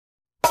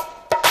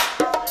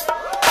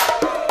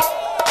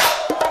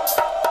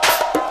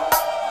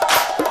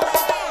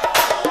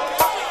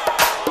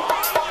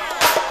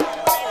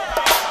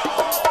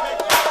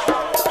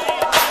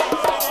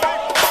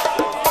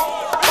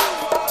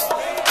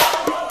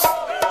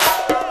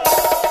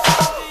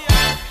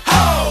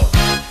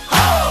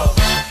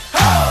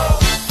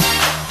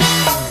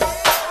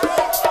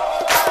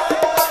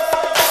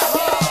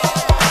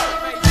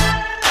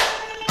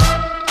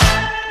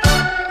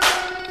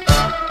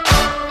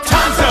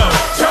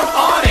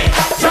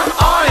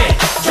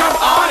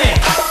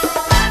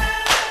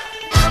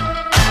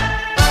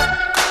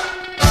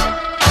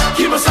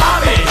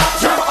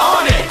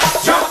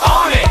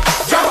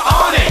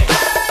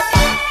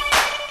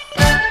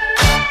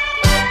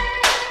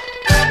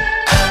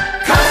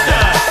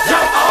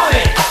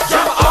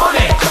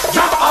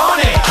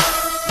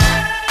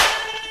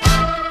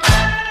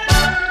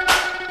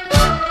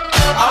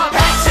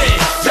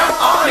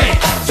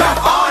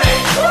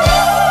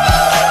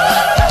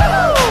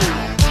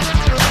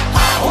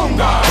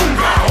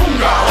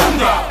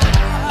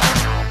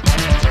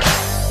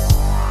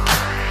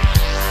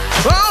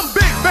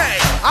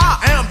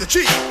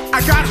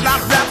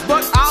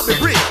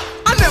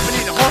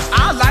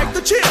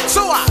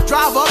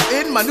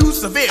in my new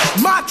Seville.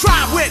 My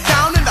tribe went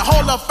down in the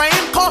Hall of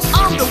Fame, cause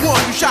I'm the one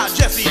who shot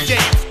Jesse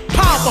James.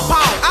 Pound for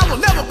pound, I will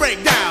never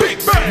break down. Big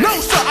bang. No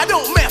sir, I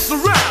don't mess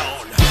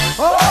around.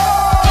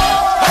 Oh!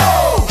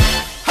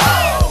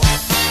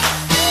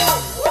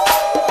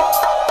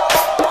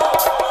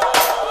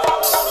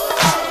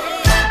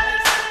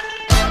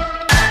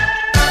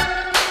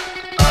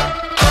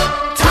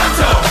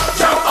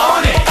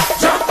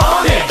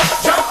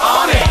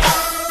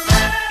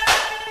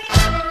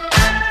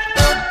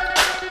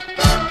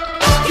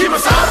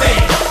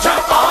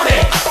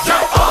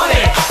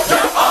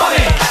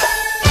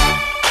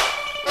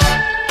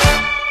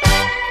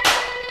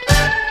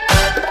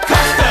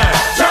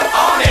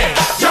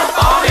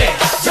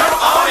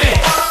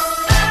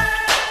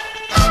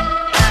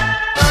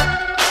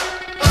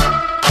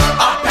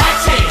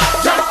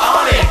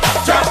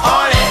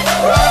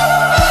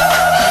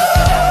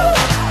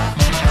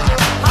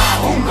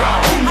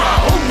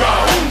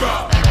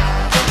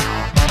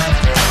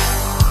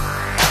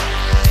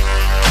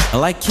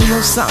 Like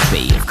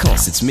Kimosabe, of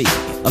course it's me,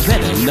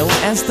 better known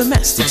as the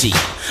Master G.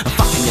 I'm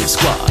fucking them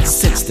squads,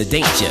 sense the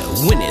danger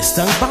when it's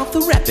stung by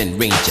the rapping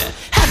ranger.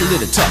 Had a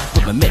little talk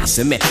with my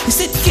medicine man. He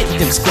said, get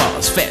them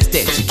squads fast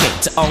as you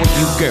can. To all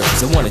you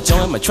girls that wanna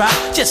join my tribe,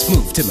 just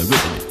move to my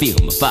rhythm and feel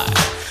my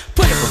vibe.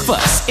 Put up a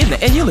fuss in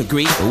the end, you'll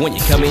agree. But when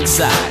you come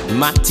inside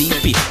my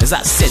TV, as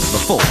I said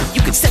before,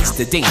 you can sense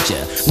the danger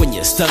when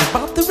you're stung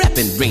by the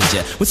rapping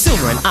ranger. With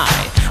Silver and I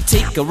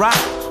take a ride,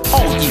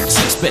 all you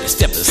chicks better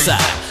step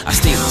aside. I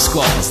stay with the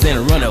squads,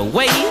 then run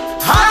away.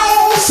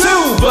 How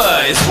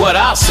Silver is what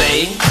I'll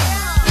say.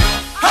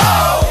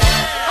 How